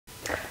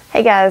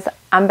Hey guys,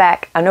 I'm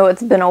back. I know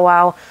it's been a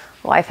while.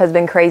 Life has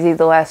been crazy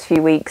the last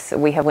few weeks.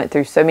 We have went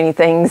through so many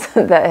things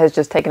that has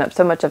just taken up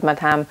so much of my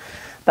time,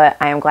 but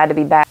I am glad to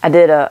be back. I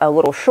did a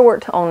little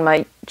short on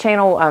my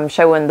channel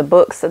showing the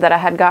books that I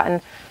had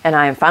gotten, and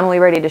I am finally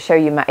ready to show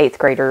you my 8th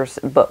graders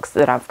books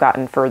that I've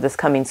gotten for this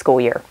coming school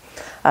year.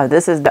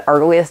 This is the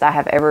earliest I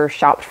have ever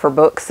shopped for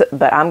books,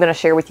 but I'm going to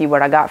share with you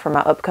what I got for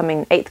my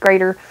upcoming 8th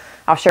grader.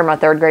 I'll share my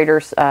 3rd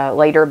graders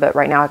later, but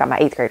right now I got my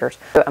 8th graders.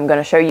 So I'm going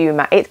to show you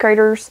my 8th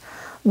graders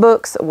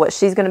books, what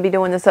she's going to be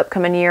doing this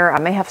upcoming year. I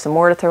may have some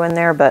more to throw in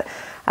there, but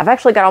I've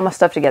actually got all my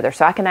stuff together,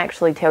 so I can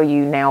actually tell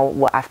you now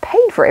what I've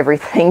paid for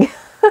everything.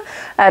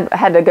 I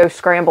had to go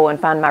scramble and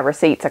find my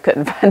receipts. I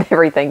couldn't find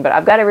everything, but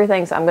I've got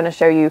everything, so I'm going to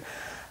show you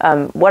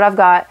what I've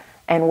got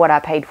and what I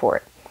paid for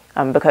it.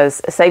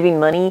 Because saving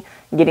money,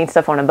 getting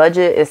stuff on a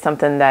budget is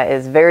something that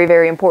is very,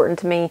 very important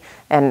to me.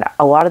 And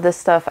a lot of this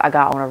stuff I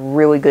got on a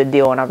really good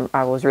deal, and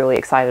I was really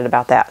excited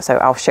about that. So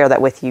I'll share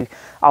that with you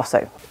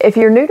also. If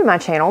you're new to my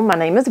channel, my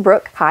name is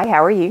Brooke. Hi,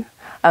 how are you?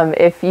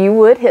 If you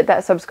would hit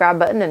that subscribe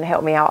button and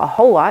help me out a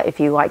whole lot if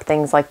you like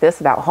things like this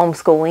about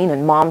homeschooling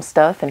and mom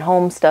stuff and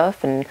home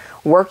stuff and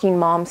working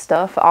mom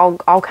stuff,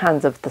 all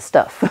kinds of the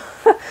stuff.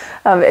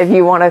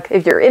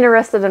 If you're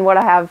interested in what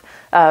I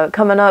have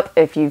coming up,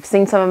 if you've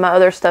seen some of my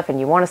other stuff and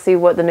you want to see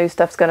what the new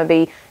stuff's going to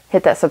be,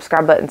 hit that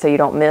subscribe button so you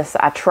don't miss.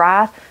 I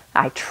try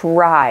to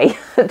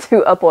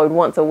upload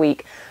once a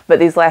week, but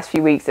these last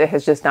few weeks it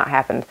has just not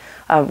happened.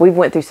 We've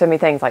went through so many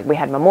things. Like we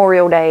had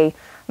Memorial Day,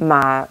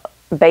 my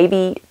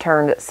baby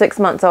turned 6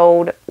 months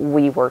old.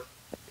 We were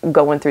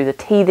going through the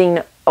teething.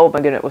 Oh my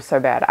goodness, it was so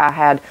bad. I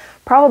had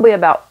probably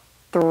about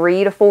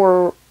 3 to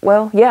 4,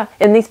 well, yeah,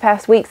 in these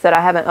past weeks that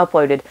I haven't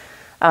uploaded.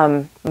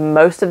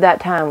 Most of that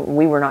time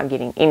we were not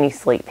getting any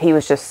sleep. He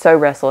was just so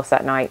restless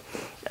that night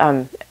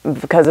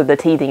because of the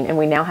teething. And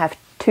we now have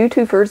 2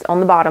 twofers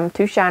on the bottom,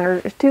 2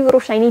 little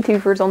shiny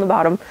twofers on the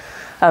bottom.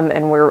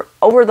 And we're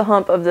over the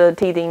hump of the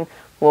teething.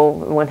 Well,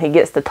 when he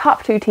gets the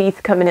top 2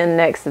 teeth coming in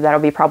next, that'll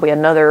be probably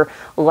another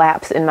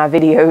lapse in my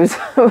videos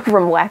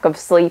from lack of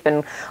sleep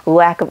and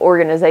lack of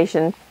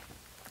organization.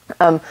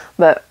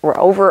 But we're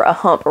over a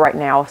hump right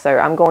now, so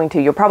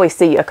you'll probably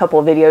see a couple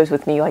of videos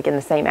with me like in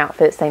the same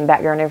outfit, same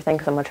background and everything,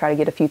 because I'm going to try to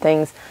get a few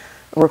things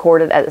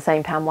recorded at the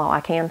same time while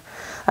I can.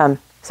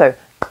 So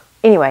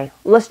anyway,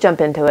 let's jump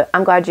into it.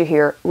 I'm glad you're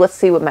here. Let's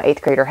see what my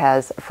 8th grader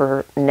has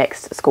for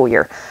next school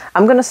year.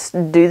 I'm going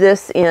to do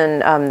this in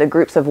the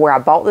groups of where I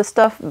bought this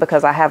stuff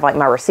because I have like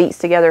my receipts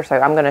together. So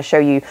I'm going to show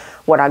you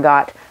what I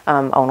got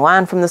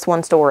online from this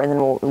one store, and then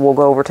we'll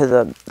go over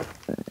to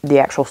the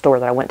actual store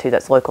that I went to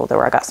that's local,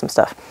 where I got some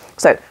stuff.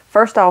 So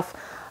first off,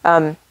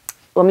 let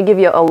me give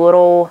you a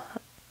little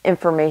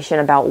information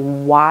about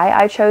why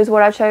I chose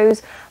what I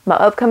chose. My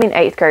upcoming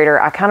 8th grader,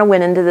 I kind of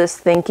went into this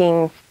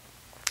thinking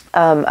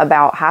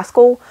about high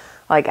school.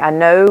 Like I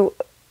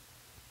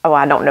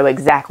don't know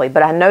exactly,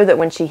 but I know that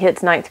when she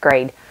hits 9th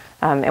grade,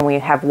 and we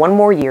have one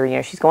more year, you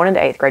know, she's going into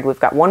 8th grade. We've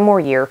got one more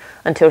year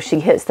until she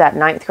hits that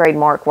 9th grade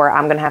mark where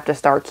I'm going to have to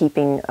start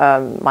keeping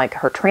like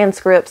her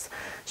transcripts.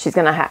 She's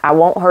going to I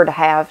want her to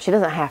have, she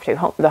doesn't have to.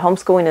 The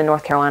homeschooling in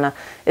North Carolina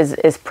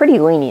is pretty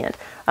lenient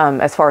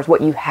as far as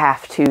what you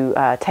have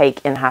to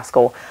take in high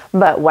school.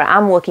 But what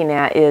I'm looking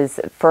at is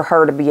for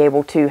her to be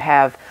able to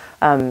have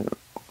you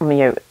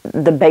know,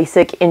 the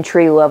basic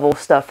entry-level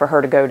stuff for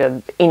her to go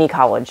to any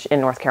college in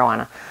North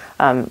Carolina.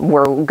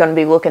 We're going to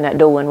be looking at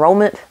dual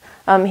enrollment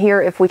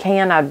here if we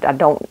can.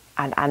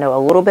 I know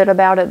a little bit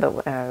about it,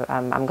 but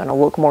I'm going to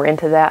look more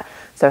into that.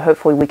 So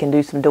hopefully we can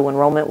do some dual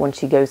enrollment when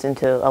she goes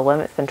into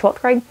 11th and 12th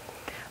grade.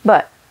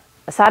 But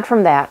aside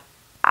from that,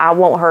 I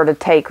want her to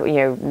take, you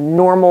know,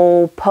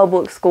 normal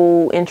public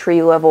school,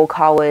 entry-level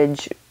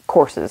college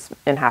courses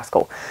in high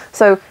school.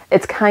 So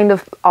it's kind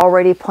of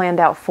already planned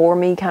out for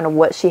me, kind of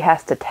what she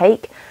has to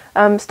take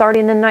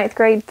starting in 9th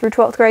grade through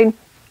 12th grade.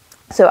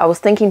 So I was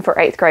thinking for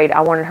 8th grade, I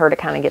wanted her to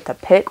kind of get to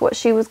pick what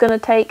she was going to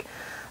take.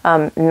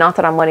 Not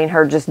that I'm letting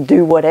her just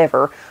do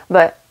whatever,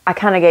 but I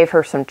kind of gave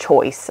her some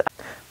choice.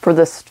 For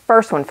this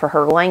first one, for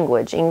her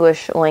language,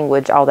 English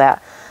language, all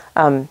that,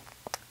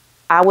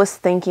 I was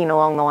thinking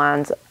along the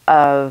lines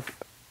of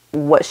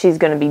what she's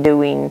going to be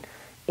doing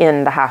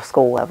in the high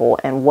school level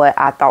and what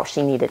I thought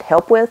she needed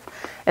help with,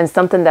 and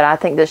something that I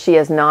think that she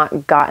has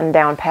not gotten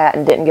down pat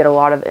and didn't get a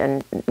lot of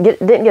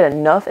didn't get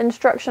enough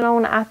instruction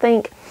on, I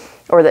think,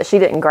 or that she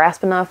didn't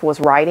grasp enough, was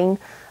writing.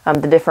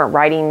 The different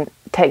writing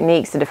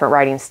techniques, the different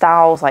writing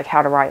styles, like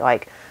how to write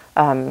like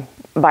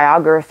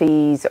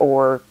biographies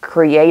or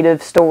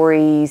creative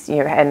stories, you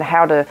know, and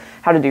how to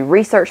do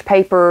research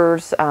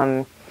papers,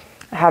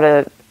 how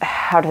to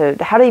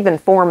even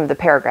form the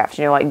paragraphs,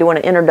 you know, like doing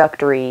an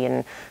introductory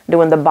and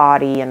doing the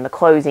body and the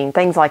closing,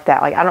 things like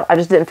that. Like I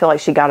just didn't feel like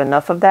she got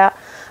enough of that.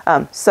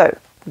 So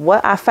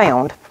what I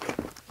found,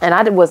 and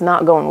I was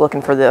not going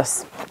looking for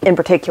this in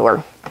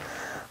particular,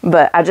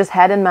 but I just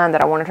had in mind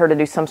that I wanted her to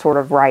do some sort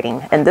of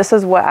writing, and this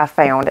is what I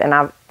found.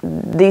 And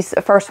these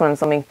first ones,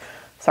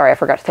 sorry, I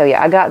forgot to tell you,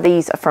 I got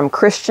these from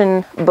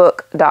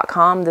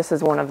christianbook.com. This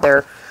is one of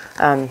their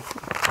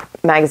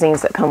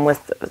magazines that come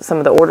with some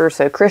of the orders.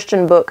 So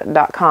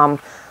christianbook.com,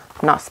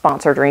 not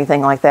sponsored or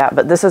anything like that,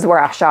 but this is where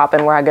I shop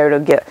and where I go to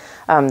get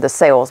the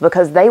sales,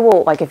 because they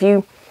will, like if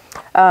you,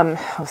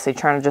 let's see,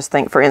 trying to just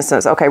think, for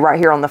instance, okay, right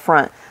here on the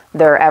front,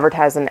 they're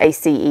advertising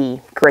ACE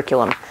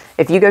curriculum.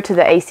 If you go to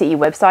the ACE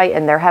website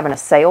and they're having a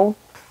sale,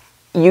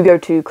 you go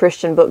to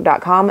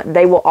christianbook.com,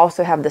 they will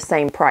also have the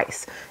same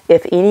price.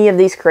 If any of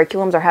these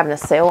curriculums are having a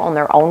sale on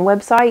their own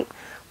website,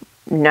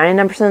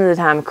 99% of the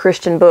time,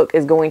 Christian Book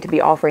is going to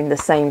be offering the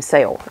same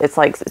sale. It's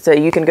like, so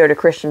you can go to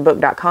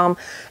christianbook.com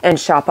and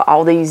shop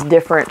all these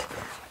different,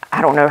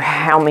 I don't know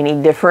how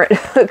many different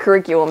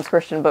curriculums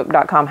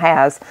christianbook.com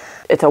has.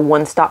 It's a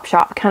one-stop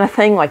shop kind of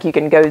thing. Like you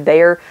can go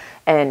there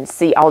and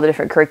see all the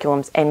different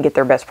curriculums and get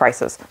their best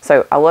prices.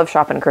 So I love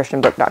shopping at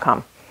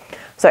christianbook.com.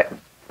 So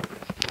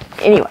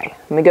anyway,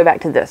 let me go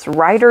back to this.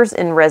 Writers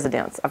in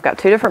Residence. I've got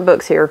 2 different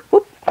books here.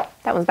 Whoop,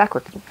 that one's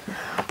backwards.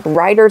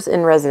 Writers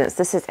in Residence.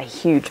 This is a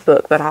huge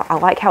book, but I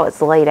like how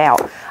it's laid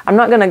out. I'm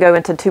not going to go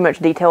into too much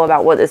detail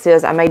about what this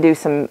is. I may do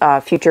some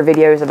future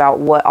videos about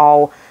what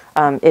all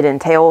it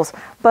entails,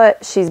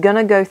 but she's going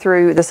to go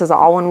through, this is an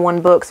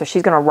all-in-one book, so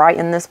she's going to write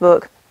in this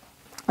book.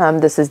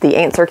 This is the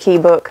answer key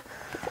book.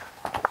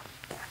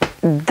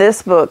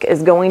 This book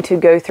is going to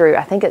go through,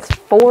 I think it's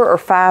 4 or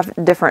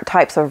 5 different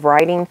types of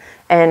writing,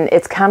 and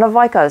it's kind of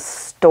like a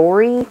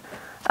story.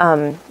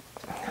 I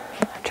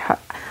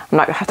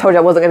told you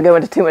I wasn't going to go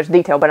into too much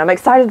detail, but I'm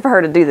excited for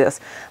her to do this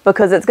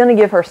because it's going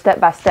to give her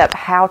step-by-step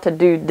how to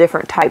do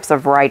different types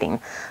of writing.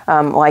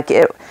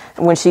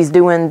 When she's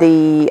doing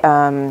the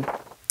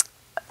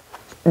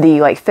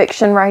like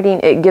fiction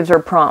writing, it gives her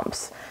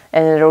prompts.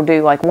 And it'll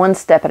do like 1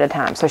 step at a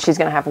time. So she's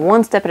going to have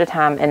 1 step at a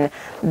time. And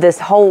this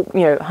whole,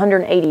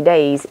 180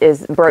 days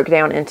is broke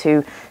down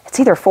into, it's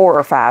either 4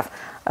 or 5.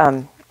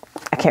 I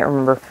can't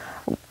remember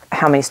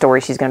how many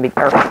stories she's going to be,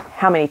 or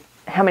how many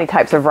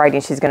types of writing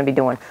she's going to be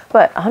doing.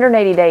 But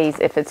 180 days,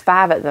 if it's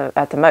 5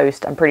 at the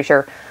most, I'm pretty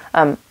sure,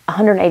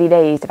 180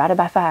 days divided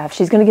by 5,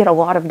 she's going to get a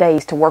lot of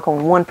days to work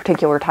on one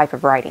particular type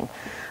of writing.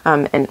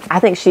 And I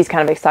think she's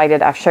kind of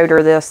excited. I've showed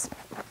her this.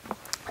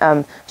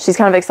 She's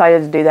kind of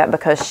excited to do that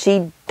because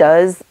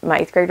my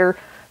 8th grader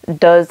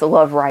does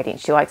love writing.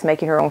 She likes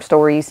making her own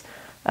stories.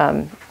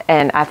 And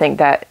I think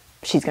that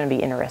she's going to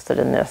be interested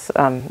in this.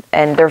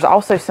 And there's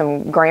also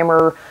some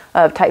grammar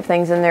type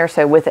things in there.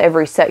 So with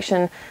every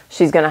section,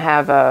 she's going to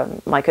have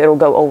it'll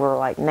go over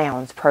like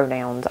nouns,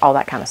 pronouns, all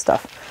that kind of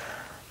stuff.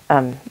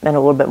 And a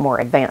little bit more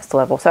advanced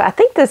level. So I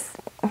think this,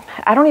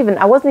 I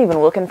wasn't even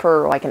looking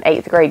for like an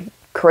 8th grade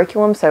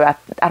curriculum, so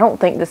I don't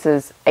think this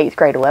is 8th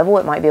grade level.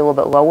 It might be a little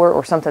bit lower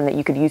or something that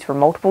you could use for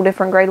multiple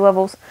different grade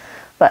levels,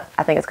 but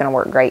I think it's going to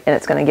work great, and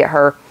it's going to get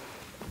her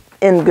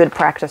in good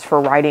practice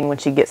for writing when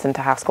she gets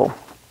into high school.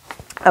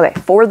 Okay,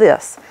 for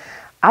this,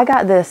 I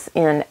got this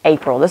in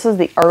April. This is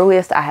the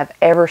earliest I have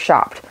ever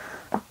shopped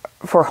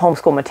for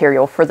homeschool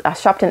material. I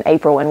shopped in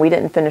April, and we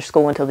didn't finish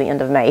school until the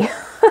end of May.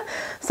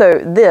 So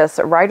this,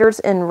 Writers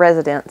in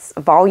Residence,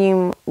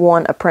 Volume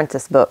 1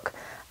 Apprentice book,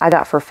 I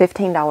got for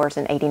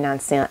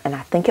 $15.89, and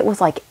I think it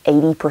was like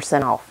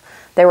 80% off.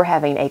 They were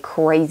having a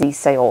crazy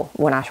sale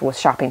when I was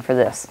shopping for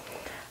this.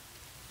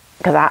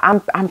 Because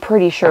I'm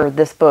pretty sure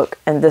this book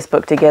and this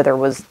book together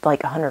was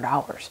like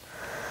 $100.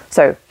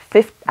 So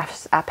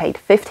I paid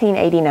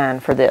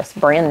 $15.89 for this,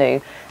 brand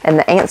new, and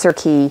the answer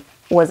key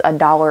was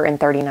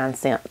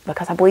 $1.39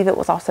 because I believe it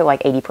was also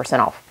like 80%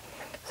 off.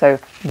 So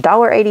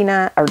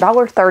 $1.89 or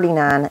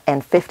 $1.39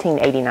 and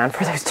 $15.89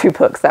 for those 2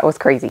 books. That was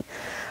crazy.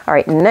 All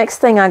right, next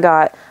thing I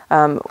got,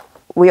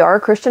 we are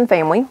a Christian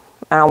family,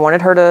 and I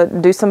wanted her to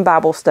do some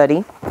Bible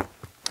study.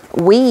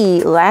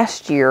 We,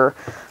 last year,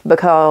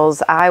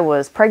 because I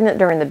was pregnant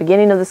during the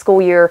beginning of the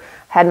school year,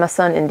 had my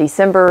son in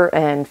December,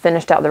 and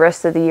finished out the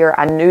rest of the year,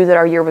 I knew that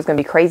our year was going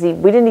to be crazy.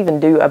 We didn't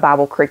even do a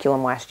Bible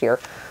curriculum last year.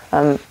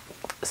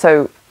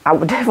 So I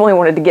definitely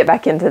wanted to get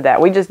back into that.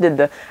 We just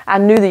did I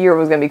knew the year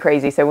was going to be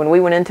crazy, so when we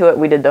went into it,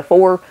 we did the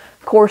 4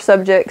 core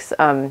subjects,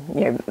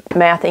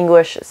 math,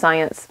 English,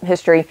 science,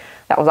 history.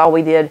 That was all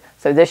we did.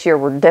 So this year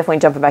we're definitely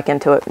jumping back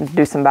into it and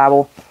do some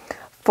Bible.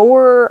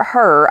 For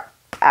her,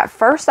 at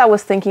first I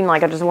was thinking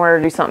like I just wanted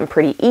to do something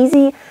pretty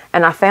easy,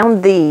 and I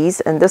found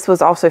these, and this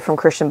was also from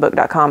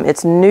christianbook.com.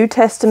 It's New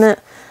Testament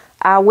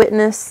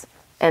Eyewitness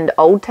and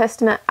Old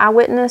Testament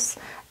Eyewitness,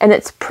 and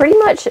it's pretty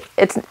much,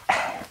 it's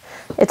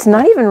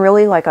not even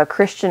really like a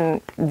Christian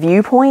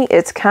viewpoint.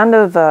 It's kind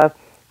of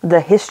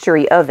the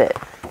history of it.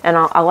 And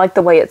I like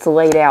the way it's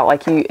laid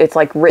out. It's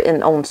like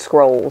written on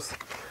scrolls.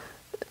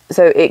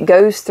 So it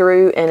goes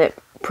through and it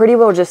pretty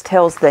well just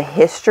tells the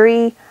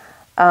history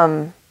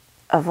of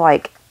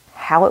like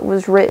how it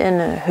was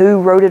written, who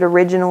wrote it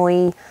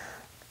originally.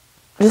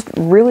 Just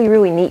really,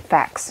 really neat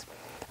facts.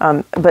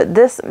 But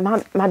this,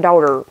 my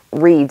daughter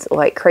reads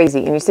like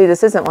crazy. And you see,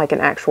 this isn't like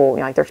an actual,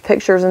 like there's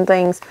pictures and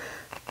things.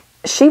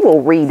 She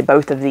will read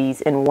both of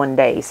these in one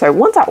day. So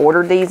once I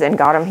ordered these and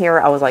got them here,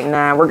 I was like,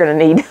 nah, we're going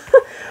to need...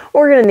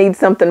 we're going to need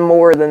something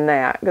more than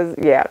that. Because,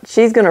 yeah,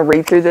 she's going to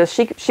read through this.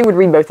 She would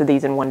read both of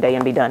these in one day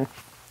and be done.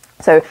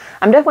 So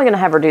I'm definitely going to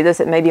have her do this.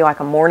 It may be like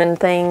a morning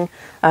thing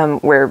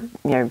where,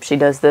 she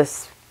does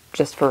this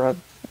just for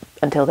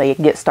until they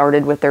get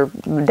started with their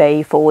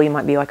day fully. It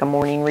might be like a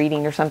morning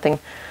reading or something.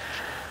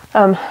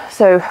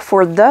 So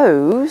for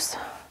those,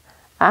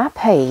 I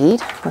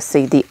paid, let's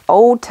see, the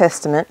Old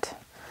Testament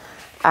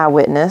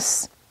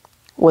Eyewitness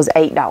was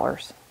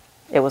 $8.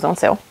 It was on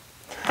sale.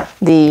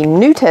 The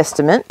New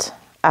Testament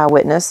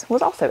Eyewitness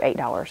was also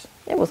 $8.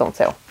 It was on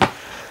sale.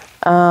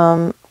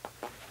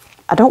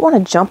 I don't want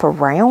to jump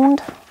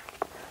around,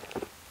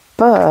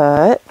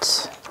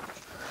 but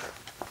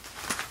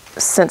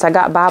since I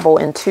got Bible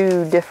in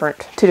two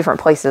different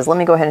places, let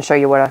me go ahead and show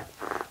you what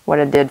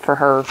I did for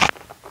her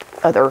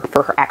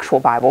actual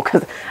Bible,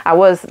 because I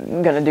was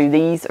going to do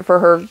these for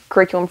her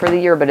curriculum for the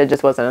year, but it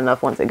just wasn't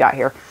enough once it got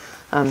here.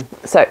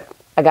 So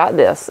I got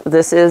this.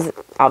 This is,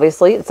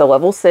 obviously, it's a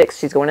level 6.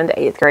 She's going into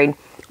 8th grade,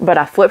 but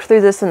I flipped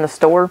through this in the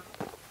store,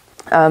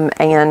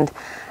 and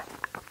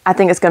I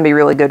think it's going to be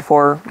really good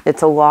for her.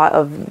 It's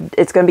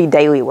going to be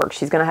daily work.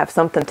 She's going to have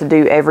something to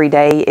do every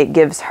day. It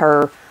gives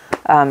her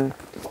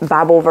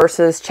Bible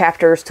verses,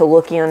 chapters to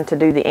look in to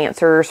do the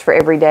answers for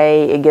every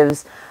day. It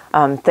gives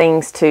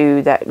things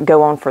that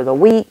go on for the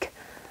week.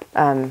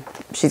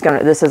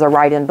 This is a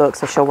write-in book,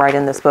 so she'll write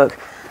in this book.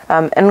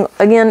 And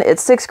again,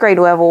 it's 6th grade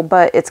level,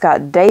 but it's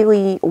got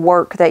daily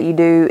work that you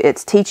do.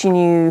 It's teaching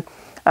you,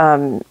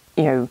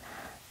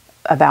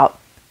 about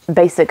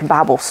basic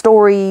Bible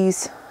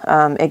stories.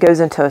 It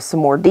goes into some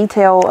more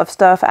detail of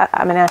stuff.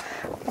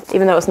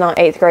 Even though it's not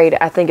 8th grade,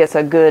 I think it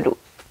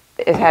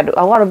had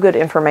a lot of good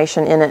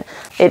information in it.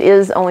 It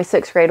is only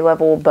 6th grade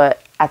level,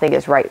 but I think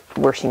it's right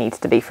where she needs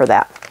to be for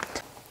that.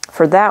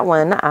 For that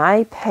one,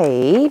 I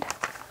paid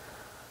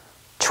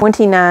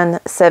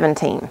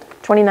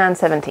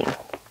 $29.17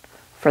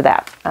 for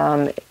that.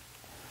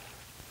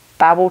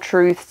 Bible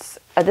Truths.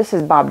 This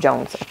is Bob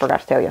Jones. I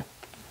forgot to tell you.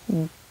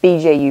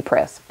 BJU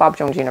Press, Bob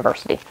Jones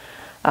University.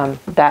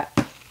 That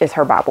is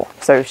her Bible.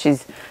 So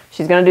she's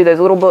going to do those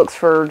little books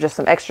for just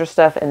some extra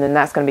stuff, and then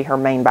that's going to be her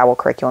main Bible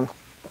curriculum.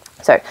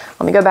 So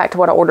let me go back to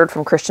what I ordered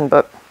from Christian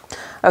Book.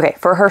 Okay,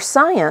 for her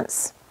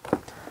science,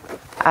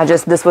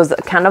 this was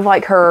kind of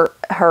like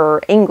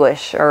her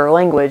English or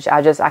language.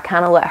 I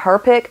kind of let her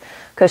pick,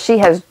 because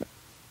she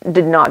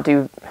did not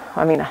do,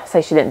 I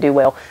say she didn't do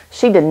well.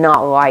 She did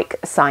not like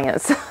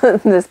science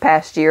this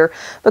past year,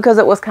 because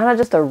it was kind of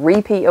just a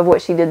repeat of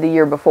what she did the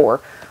year before.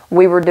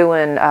 We were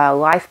doing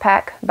Life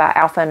Pack by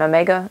Alpha and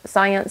Omega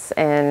Science,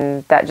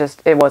 and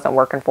it wasn't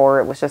working for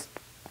her. It was just,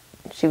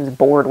 she was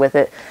bored with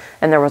it.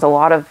 And there was a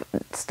lot of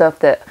stuff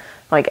that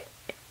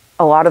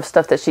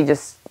she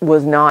just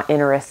was not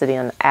interested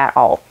in at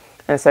all.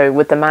 And so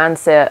with the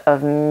mindset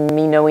of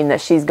me knowing that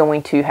she's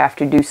going to have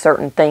to do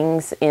certain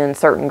things in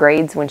certain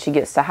grades when she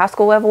gets to high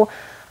school level,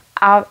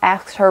 I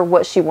asked her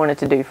what she wanted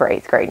to do for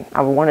 8th grade.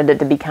 I wanted it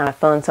to be kind of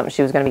fun, something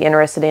she was going to be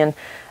interested in.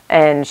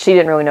 And she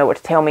didn't really know what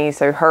to tell me,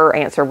 so her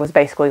answer was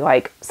basically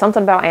like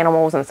something about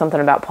animals and something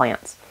about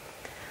plants.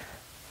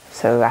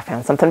 So I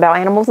found something about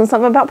animals and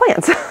something about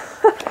plants.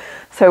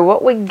 So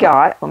what we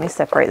got, let me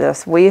separate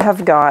this. We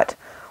have got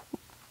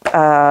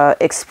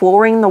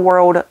Exploring the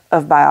World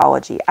of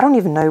Biology. I don't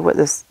even know what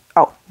this,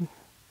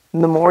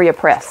 Memoria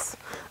Press.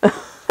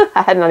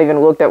 I had not even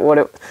looked at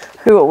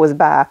who it was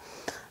by.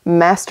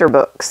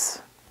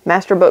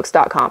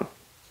 Masterbooks.com.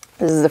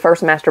 This is the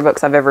first master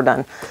books I've ever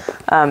done.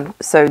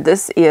 So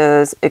this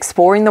is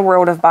Exploring the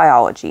World of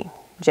Biology.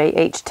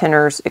 J.H.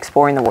 Tenner's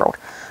Exploring the World.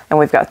 And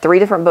we've got 3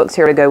 different books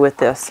here to go with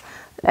this.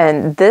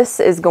 And this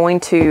is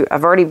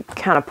I've already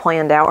kind of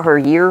planned out her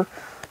year.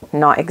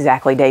 Not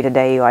exactly day to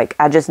day. Like,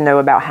 I just know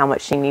about how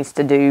much she needs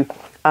to do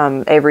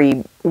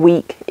every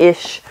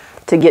week-ish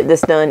to get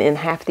this done in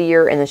half the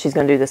year. And then she's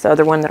going to do this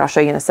other one that I'll show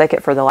you in a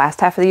second for the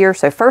last half of the year.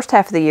 So first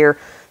half of the year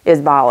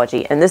is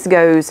biology. And this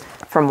goes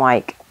from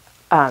like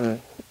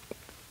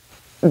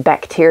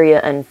bacteria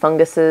and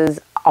funguses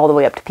all the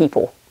way up to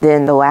people.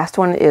 Then the last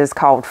one is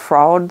called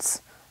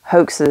Frauds,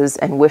 Hoaxes,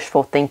 and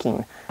Wishful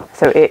Thinking.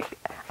 So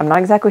I'm not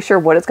exactly sure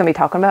what it's going to be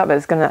talking about,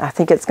 but I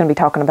think it's going to be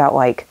talking about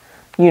like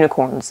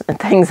unicorns and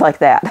things like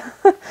that,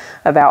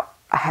 about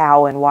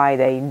how and why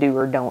they do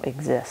or don't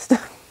exist.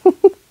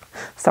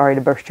 Sorry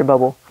to burst your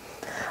bubble.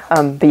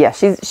 But yeah,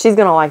 she's going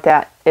to like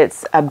that.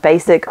 It's a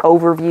basic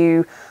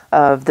overview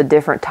of the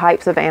different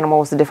types of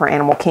animals, the different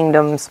animal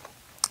kingdoms.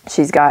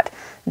 She's got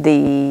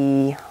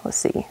let's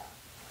see.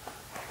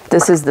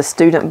 This is the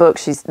student book.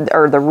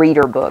 Or the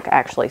reader book,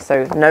 actually.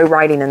 So no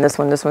writing in this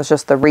one. This one's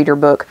just the reader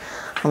book.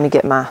 Let me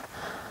get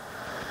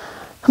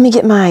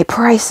my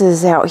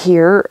prices out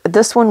here.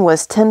 This one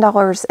was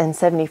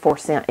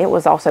 $10.74. It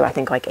was also, I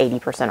think, like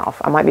 80%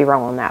 off. I might be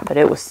wrong on that, but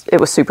it was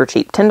super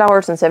cheap.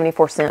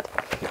 $10.74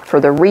 for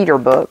the reader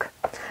book.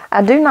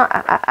 I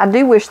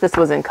do wish this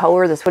was in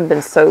color. This would have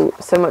been so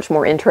much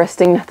more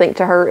interesting, I think,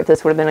 to her if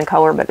this would have been in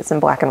color, but it's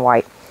in black and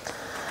white.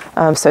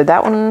 So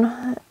that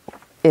one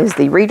is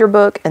the reader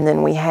book, and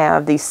then we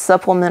have the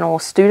supplemental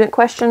student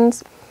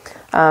questions.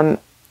 I'm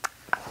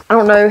I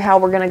don't know how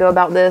we're going to go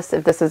about this,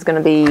 if this is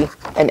going to be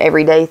an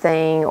everyday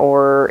thing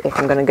or if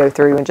I'm going to go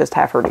through and just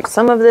have her do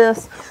some of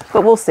this,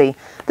 but we'll see.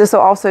 This will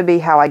also be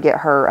how I get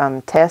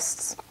her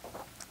tests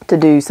to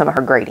do some of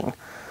her grading.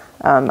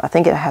 I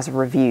think it has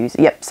reviews.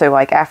 Yep, so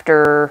like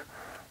after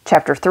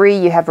chapter 3,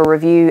 you have a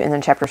review, and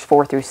then chapters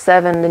 4 through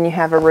 7, then you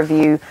have a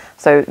review.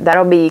 So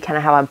that'll be kind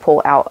of how I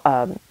pull out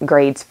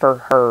grades for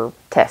her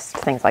tests,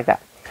 things like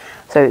that.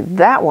 So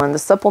that one, the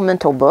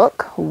supplemental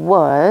book,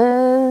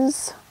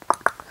 was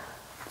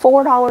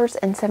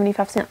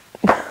 $4.75.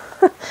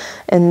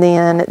 And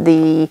then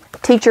the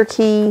teacher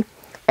key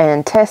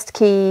and test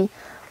key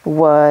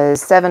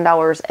was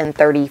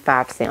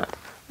 $7.35.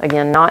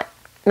 Again,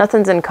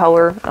 nothing's in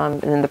color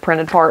in the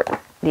printed part.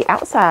 The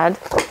outside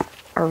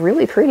are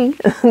really pretty.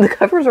 The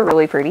covers are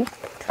really pretty.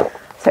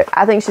 So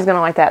I think she's going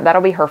to like that.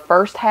 That'll be her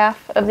first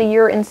half of the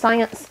year in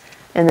science.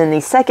 And then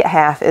the second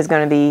half is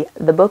going to be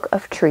the Book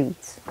of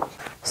Trees.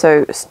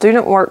 So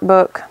student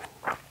workbook.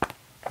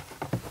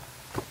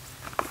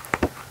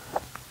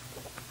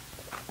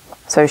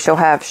 So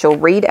she'll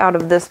read out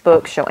of this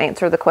book. She'll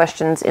answer the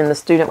questions in the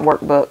student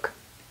workbook.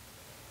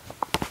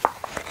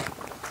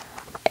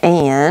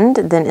 And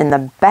then in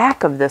the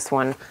back of this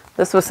one,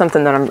 this was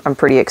something that I'm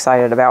pretty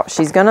excited about.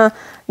 She's going to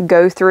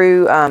go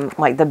through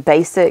like the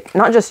basic,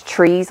 not just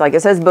trees, like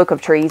it says Book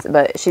of Trees,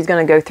 but she's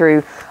going to go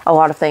through a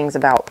lot of things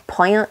about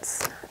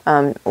plants,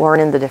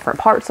 learning the different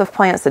parts of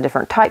plants, the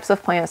different types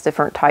of plants,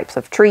 different types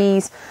of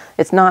trees.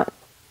 It's not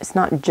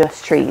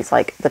just trees,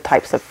 like the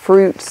types of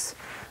fruits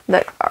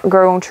that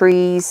grow on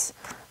trees.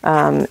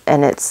 And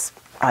it's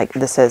like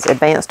this says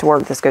advanced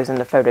work. This goes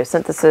into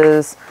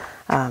photosynthesis.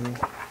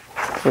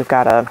 We've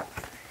got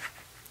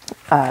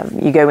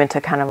you go into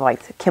kind of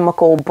like the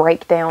chemical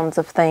breakdowns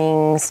of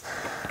things.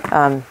 It's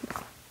a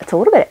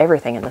little bit of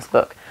everything in this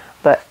book.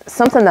 But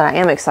something that I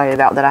am excited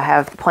about that I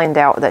have planned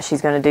out that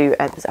she's going to do,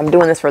 I'm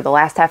doing this for the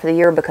last half of the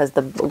year because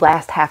the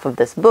last half of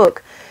this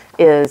book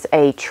is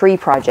a tree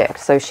project.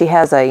 So she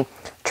has a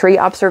tree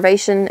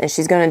observation and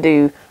she's going to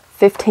do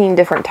 15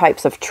 different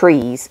types of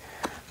trees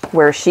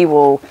where she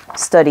will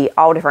study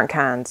all different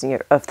kinds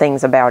of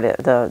things about it.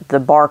 The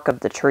bark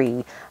of the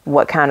tree,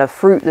 what kind of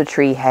fruit the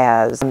tree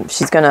has.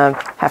 She's going to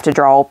have to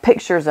draw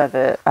pictures of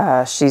it.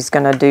 She's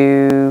going to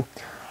do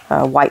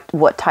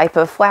what type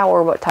of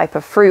flower, what type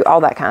of fruit, all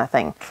that kind of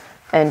thing.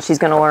 And she's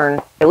going to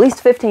learn at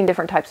least 15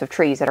 different types of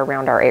trees that are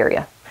around our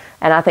area.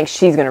 And I think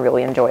she's going to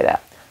really enjoy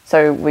that.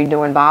 So we're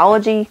doing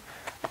biology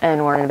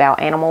and learning about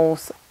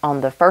animals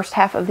on the first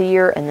half of the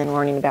year, and then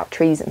learning about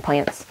trees and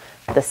plants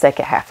the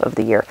second half of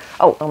the year.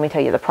 Oh, let me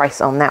tell you the price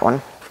on that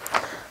one.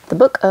 The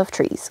Book of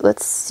Trees.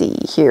 Let's see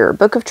here.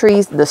 Book of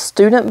Trees, the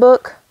student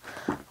book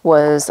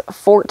was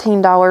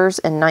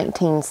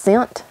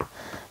 $14.19.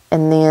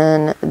 And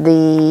then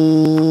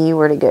the,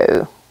 where'd it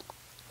go?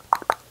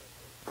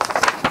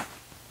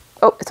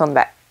 Oh, it's on the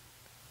back.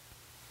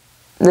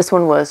 This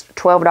one was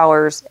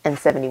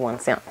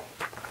 $12.71.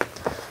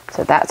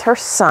 So that's her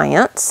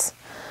science.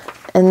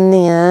 And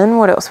then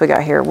what else we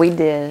got here? We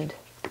did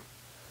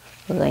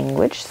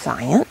language,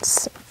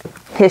 science,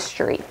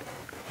 history.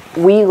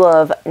 We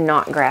love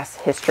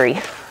knotgrass history.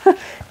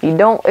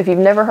 If you've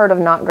never heard of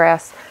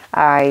knotgrass,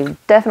 I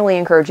definitely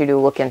encourage you to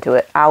look into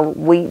it.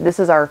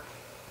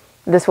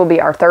 This will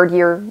be our third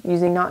year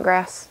using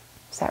knotgrass.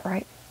 Is that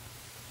right?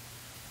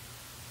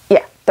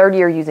 Yeah, third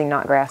year using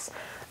knotgrass.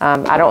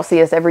 I don't see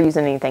us ever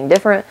using anything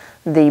different.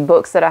 The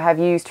books that I have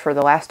used for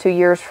the last 2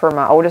 years for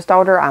my oldest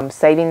daughter, I'm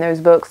saving those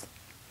books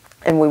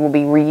and we will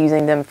be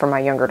reusing them for my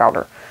younger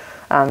daughter.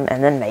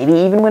 And then maybe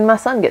even when my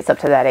son gets up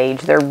to that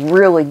age. They're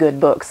really good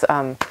books.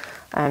 And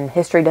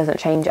history doesn't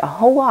change a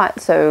whole lot,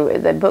 so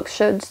the books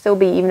should still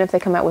be, even if they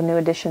come out with new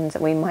editions,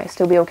 we might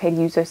still be okay to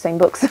use those same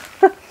books.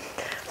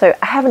 So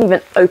I haven't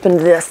even opened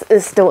this.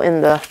 It's still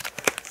in the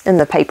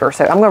paper.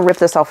 So I'm going to rip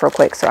this off real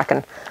quick so I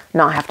can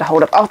not have to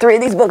hold up all 3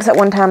 of these books at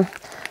one time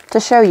to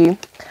show you.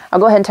 I'll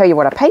go ahead and tell you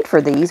what I paid for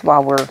these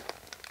while we're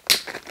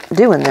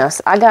doing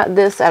this. I got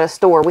this at a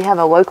store. We have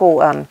a local,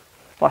 well,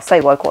 I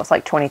say local, it's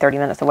like 20-30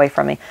 minutes away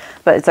from me,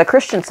 but it's a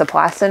Christian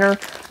supply center.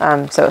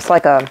 So it's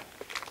like a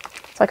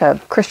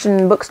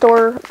Christian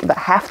bookstore, but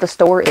half the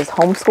store is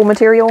homeschool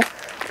material,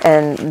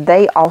 and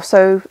they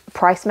also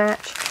price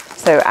match.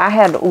 So I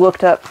had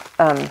looked up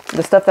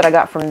the stuff that I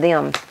got from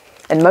them,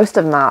 and most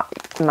of my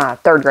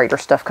third grader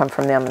stuff come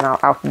from them, and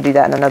I'll do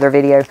that in another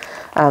video.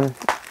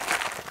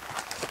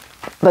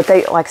 But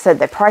they, like I said,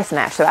 they price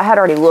match. So I had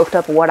already looked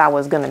up what I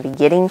was going to be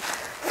getting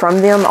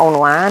from them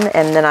online,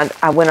 and then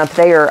I went up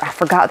there. I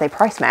forgot they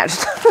price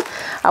matched.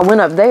 I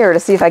went up there to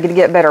see if I could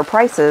get better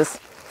prices,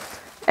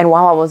 and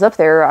while I was up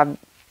there, I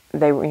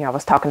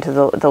was talking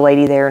to the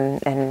lady there,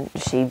 and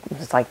she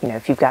was like,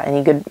 if you've got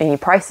any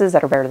prices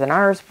that are better than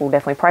ours, we'll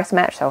definitely price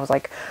match. So I was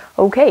like,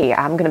 okay,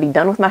 I'm going to be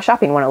done with my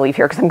shopping when I leave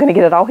here because I'm going to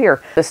get it all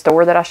here. The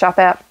store that I shop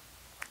at,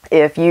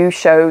 if you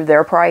show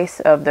their price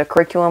of the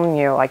curriculum,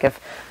 like if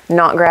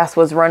Knotgrass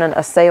was running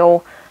a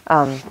sale,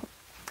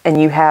 and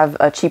you have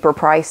a cheaper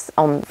price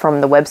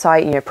from the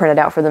website, printed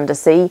out for them to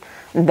see,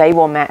 they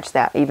will match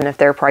that, even if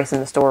their price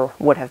in the store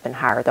would have been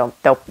higher.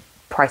 They'll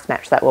price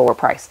match that lower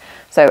price.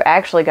 So I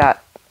actually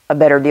got a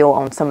better deal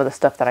on some of the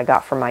stuff that I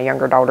got from my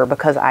younger daughter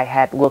because I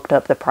had looked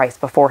up the price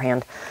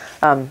beforehand.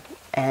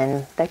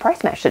 And they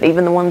price matched it.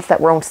 Even the ones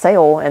that were on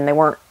sale, and they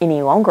weren't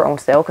any longer on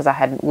sale because I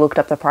had looked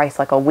up the price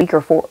like a week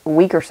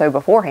or so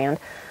beforehand,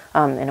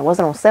 and it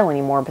wasn't on sale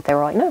anymore. But they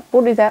were like, "No,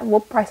 we'll do that. We'll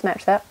price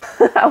match that."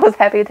 I was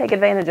happy to take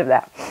advantage of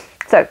that.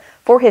 So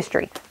for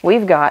history,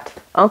 we've got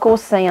Uncle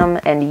Sam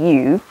and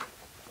You,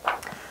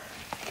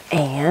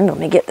 and let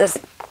me get this.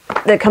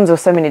 It comes with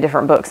so many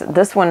different books.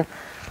 This one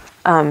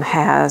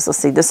has, let's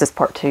see, this is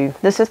part 2.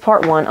 This is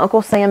part 1,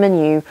 Uncle Sam and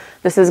You.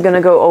 This is going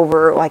to go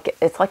over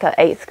it's like a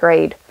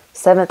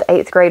 7th,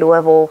 8th grade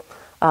level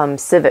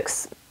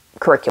civics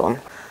curriculum.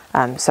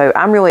 So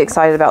I'm really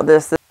excited about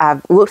this.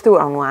 I've looked through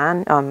it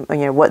online,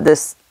 what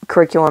this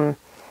curriculum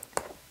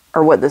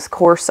or what this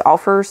course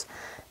offers.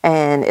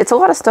 And it's a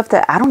lot of stuff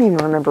that I don't even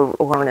remember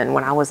learning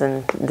when I was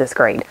in this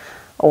grade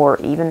or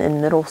even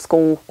in middle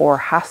school or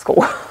high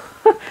school.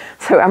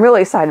 So I'm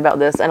really excited about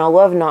this. And I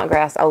love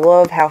Knotgrass. I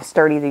love how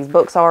sturdy these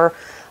books are.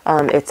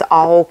 It's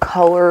all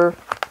color.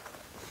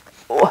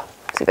 Oh,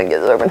 see if I can get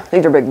this open.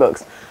 These are big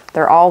books.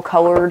 They're all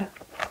colored,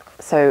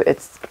 so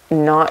it's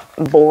not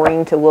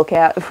boring to look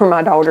at for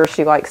my daughter.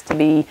 She likes to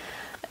be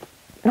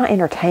not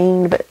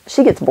entertained, but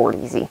she gets bored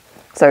easy.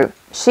 So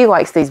she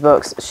likes these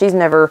books. She's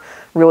never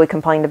really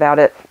complained about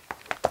it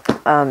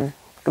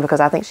because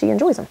I think she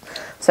enjoys them.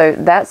 So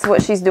that's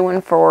what she's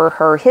doing for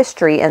her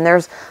history, and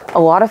there's a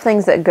lot of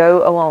things that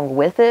go along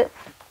with it.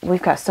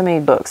 We've got so many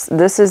books.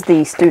 This is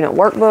the student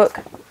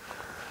workbook.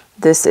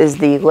 This is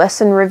the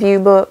lesson review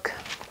book.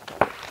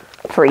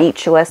 For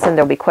each lesson,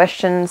 there'll be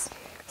questions.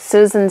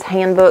 Citizen's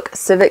Handbook,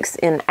 Civics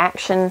in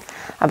Action.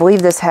 I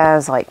believe this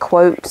has like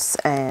quotes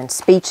and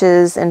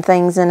speeches and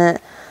things in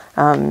it.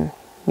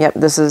 Yep,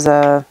 this is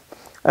a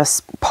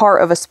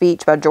part of a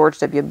speech by George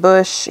W.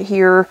 Bush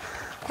here.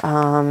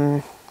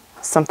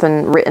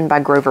 Something written by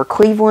Grover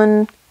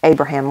Cleveland,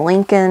 Abraham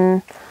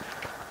Lincoln.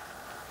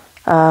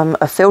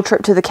 A field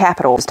trip to the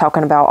Capitol. It's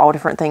talking about all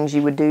different things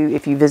you would do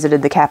if you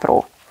visited the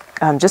Capitol.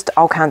 Just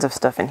all kinds of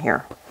stuff in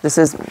here. This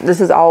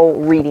is all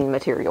reading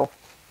material.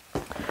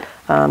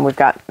 We've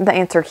got the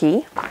answer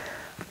key.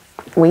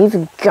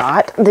 We've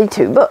got the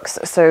 2 books.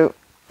 So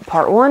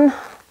part 1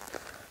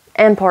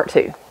 and part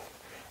 2.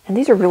 And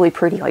these are really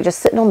pretty, like just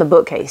sitting on the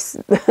bookcase.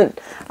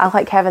 I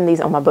like having these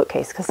on my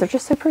bookcase because they're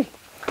just so pretty.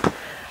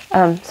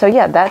 So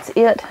yeah, that's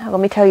it. Let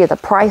me tell you the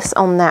price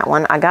on that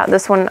one. I got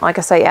this one, like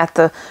I say, at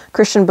the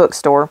Christian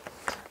bookstore.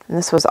 And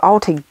this was all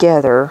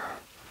together.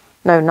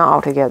 No, not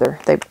all together.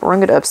 They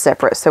brung it up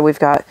separate. So we've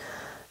got,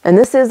 and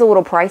this is a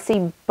little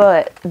pricey,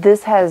 but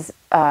this has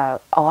a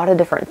lot of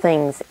different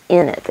things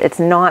in it. It's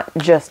not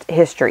just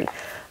history.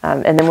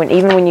 And then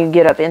even when you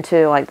get up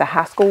into like the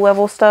high school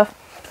level stuff,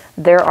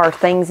 there are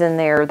things in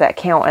there that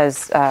count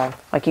as,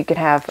 like you could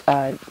have,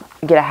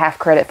 get a half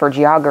credit for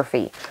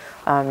geography.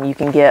 You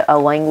can get a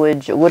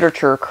language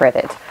literature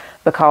credit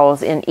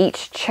because in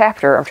each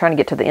chapter, I'm trying to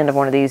get to the end of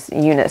one of these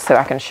units so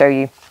I can show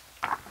you.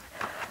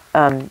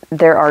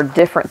 There are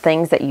different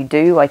things that you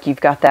do, like you've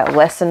got that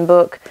lesson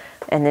book,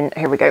 and then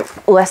here we go,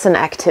 lesson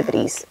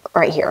activities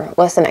right here,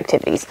 lesson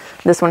activities.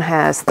 This one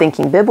has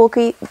thinking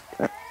biblically,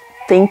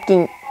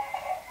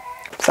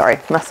 sorry,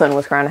 my son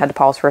was crying, I had to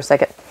pause for a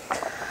second.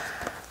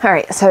 All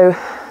right, so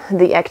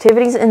the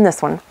activities in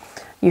this one,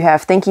 you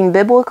have thinking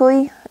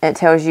biblically. It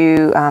tells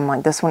you,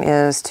 like this one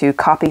is to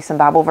copy some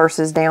Bible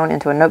verses down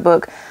into a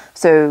notebook.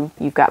 So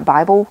you've got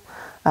Bible,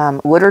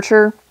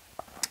 literature.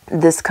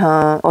 Let's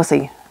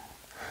see.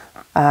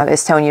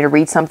 It's telling you to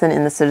read something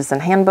in the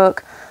Citizen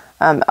Handbook.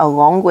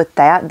 Along with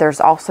that,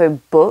 there's also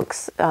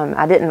books.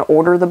 I didn't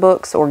order the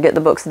books or get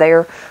the books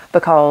there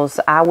because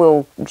I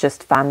will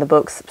just find the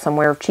books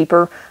somewhere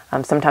cheaper.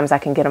 Sometimes I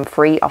can get them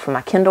free off of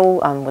my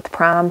Kindle with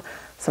Prime.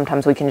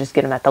 Sometimes we can just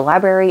get them at the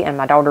library, and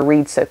my daughter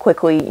reads so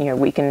quickly,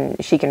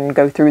 she can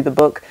go through the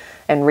book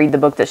and read the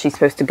book that she's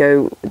supposed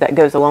to that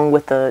goes along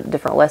with the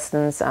different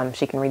lessons.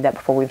 She can read that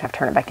before we have to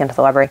turn it back into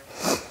the library.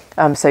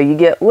 So you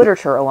get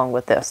literature along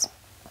with this.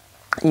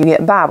 You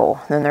get Bible,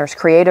 then there's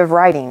creative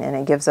writing, and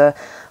it gives a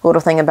little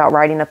thing about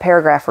writing a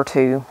paragraph or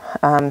 2.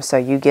 So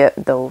you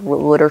get the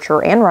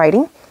literature and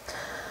writing.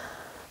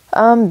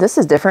 This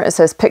is different. It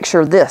says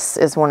picture this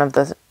is one of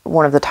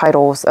the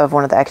titles of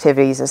one of the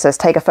activities. It says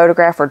take a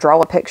photograph or draw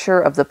a picture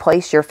of the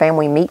place your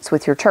family meets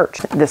with your church.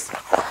 This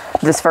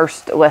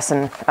first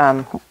lesson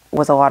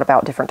was a lot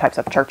about different types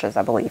of churches,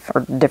 I believe, or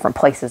different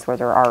places where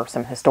there are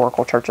some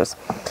historical churches.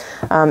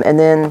 And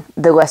then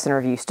the lesson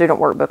review, student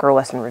workbook or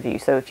lesson review.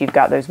 So if you've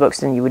got those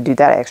books, then you would do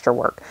that extra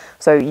work.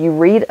 So you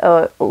read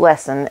a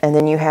lesson, and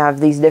then you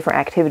have these different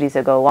activities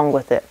that go along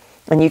with it.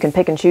 And you can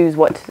pick and choose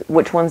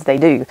which ones they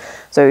do.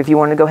 So if you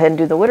want to go ahead and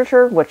do the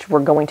literature, which we're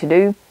going to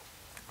do,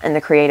 and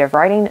the creative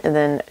writing, and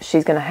then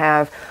she's going to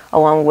have,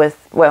 along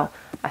with, well,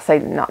 I say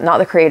not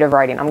the creative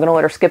writing. I'm going to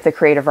let her skip the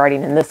creative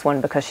writing in this one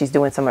because she's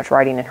doing so much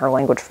writing in her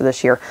language for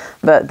this year.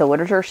 But the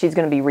literature, she's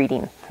going to be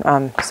reading.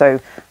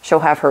 So she'll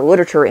have her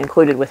literature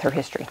included with her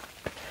history.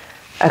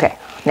 Okay,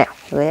 now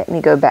let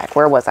me go back.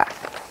 Where was I?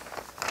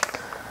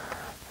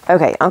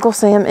 Okay, Uncle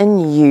Sam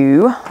and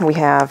You. We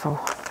have,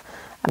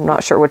 I'm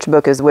not sure which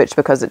book is which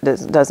because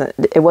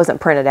it wasn't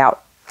printed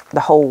out.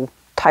 The whole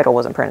title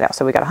wasn't printed out.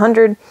 So we got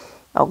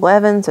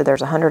 111. So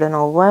there's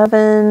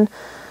 111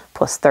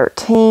 plus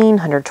 13,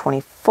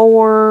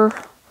 124.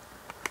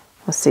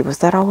 Let's see, was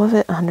that all of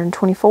it?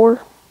 124?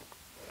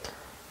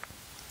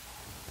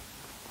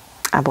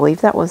 I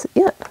believe that was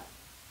it.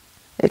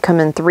 It come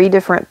in 3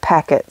 different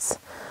packets.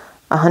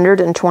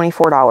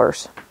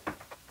 $124.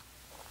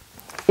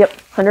 Yep,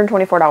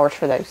 $124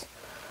 for those.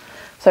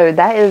 So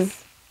that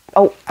is,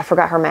 oh, I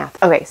forgot her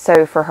math. Okay,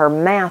 so for her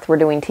math, we're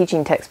doing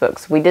teaching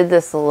textbooks. We did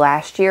this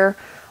last year.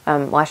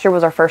 Last year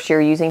was our first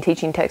year using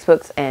teaching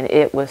textbooks, and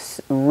it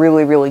was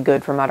really, really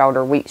good for my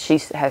daughter. She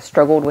has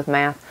struggled with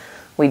math.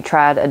 We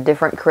tried a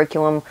different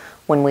curriculum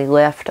when we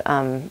left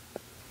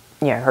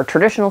her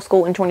traditional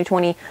school in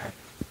 2020.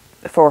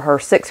 For her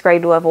 6th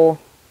grade level,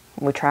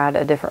 we tried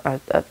a different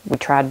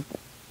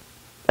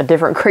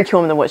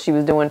curriculum than what she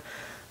was doing.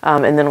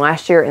 And then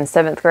last year in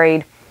 7th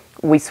grade,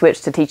 we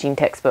switched to teaching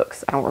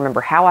textbooks. I don't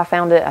remember how I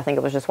found it. I think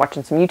it was just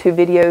watching some YouTube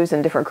videos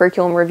and different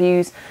curriculum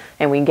reviews,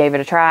 and we gave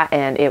it a try,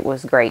 and it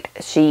was great.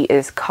 She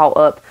is caught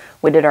up.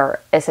 We did our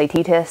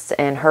SAT tests,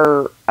 and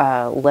her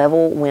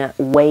level went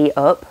way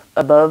up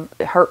above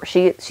her.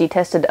 She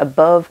tested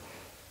above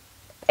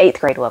 8th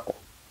grade level.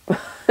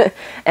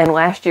 And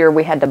last year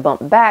we had to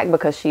bump back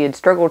because she had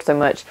struggled so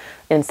much.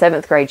 In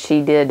 7th grade,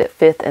 she did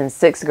 5th and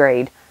 6th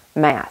grade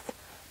math.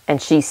 And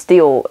she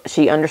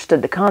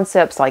understood the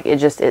concepts, like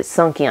it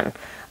sunk in.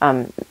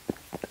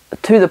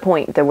 To the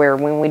point that where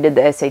when we did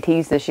the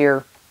SATs this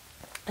year,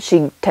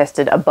 she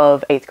tested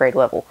above 8th grade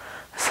level.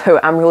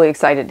 So I'm really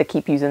excited to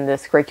keep using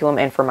this curriculum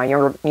and for my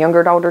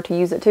younger daughter to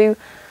use it too.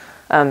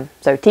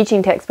 So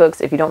teaching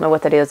textbooks, if you don't know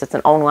what that is, it's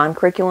an online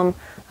curriculum.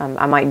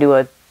 I might do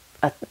a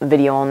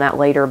video on that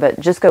later, but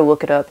just go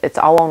look it up. It's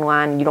all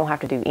online. You don't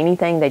have to do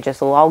anything. They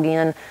just log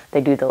in.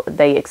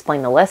 They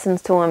explain the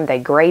lessons to them. They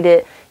grade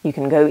it. You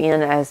can go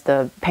in as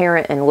the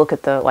parent and look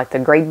at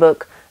the grade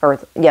book,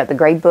 the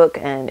grade book,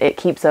 and it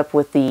keeps up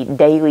with the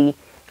daily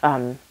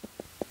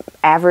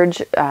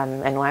average.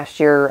 And last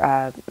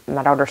year,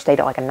 my daughter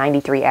stayed at like a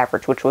 93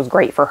 average, which was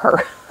great for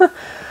her.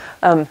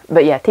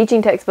 But yeah,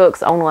 teaching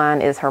textbooks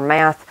online is her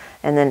math,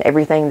 and then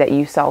everything that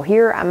you saw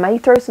here. I may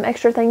throw some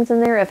extra things in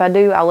there. If I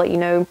do, I'll let you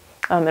know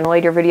in a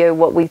later video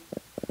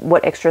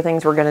what extra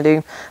things we're going to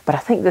do. But I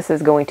think this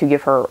is going to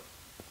give her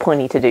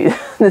plenty to do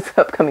this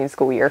upcoming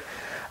school year.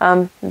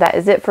 That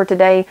is it for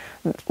today.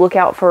 Look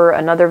out for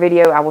another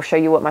video. I will show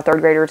you what my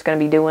 3rd grader is going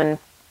to be doing.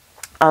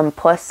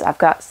 Plus, I've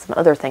got some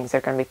other things that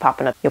are going to be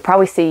popping up. You'll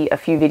probably see a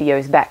few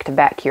videos back to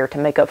back here to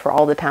make up for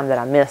all the time that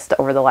I missed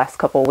over the last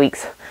couple of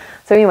weeks.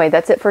 So anyway,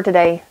 that's it for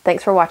today.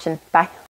 Thanks for watching. Bye.